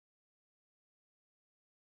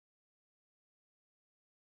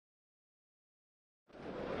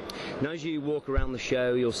Now as you walk around the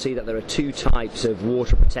show, you'll see that there are two types of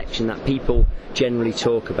water protection that people generally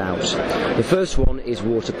talk about. The first one is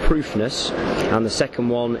waterproofness, and the second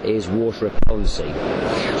one is water repellency.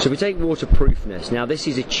 So if we take waterproofness, now this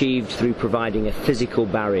is achieved through providing a physical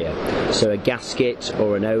barrier, so a gasket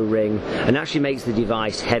or an O-ring, and actually makes the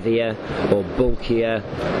device heavier or bulkier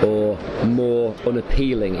or more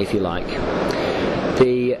unappealing, if you like.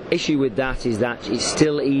 The issue with that is that it's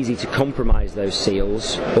still easy to compromise those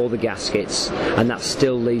seals or the gaskets, and that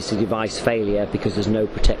still leads to device failure because there's no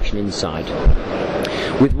protection inside.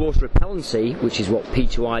 With water repellency, which is what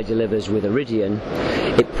P2I delivers with Iridian,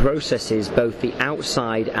 it processes both the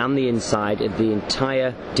outside and the inside of the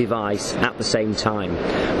entire device at the same time,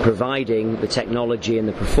 providing the technology and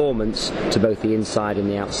the performance to both the inside and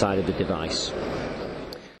the outside of the device.